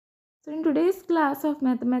So in today's class of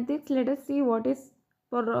mathematics, let us see what is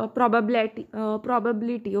probability.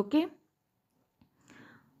 Probability, okay.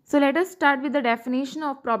 So let us start with the definition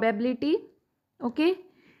of probability. Okay.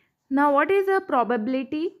 Now, what is a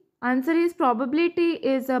probability? Answer is probability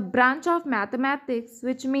is a branch of mathematics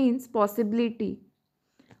which means possibility.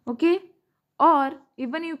 Okay. Or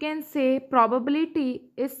even you can say probability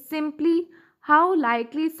is simply how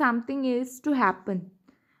likely something is to happen.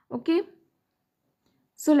 Okay.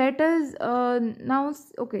 So let us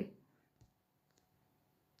okay.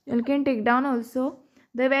 You can take down also.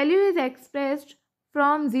 The value is expressed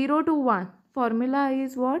from 0 to 1. Formula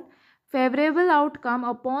is what? Favorable outcome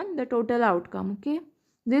upon the total outcome. Okay.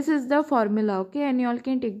 This is the formula. Okay. And you all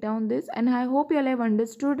can take down this. And I hope you all have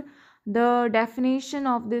understood the definition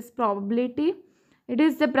of this probability. It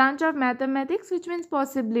is the branch of mathematics which means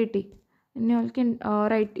possibility. And you all can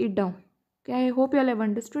write it down. Okay. I hope you all have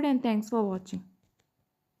understood and thanks for watching.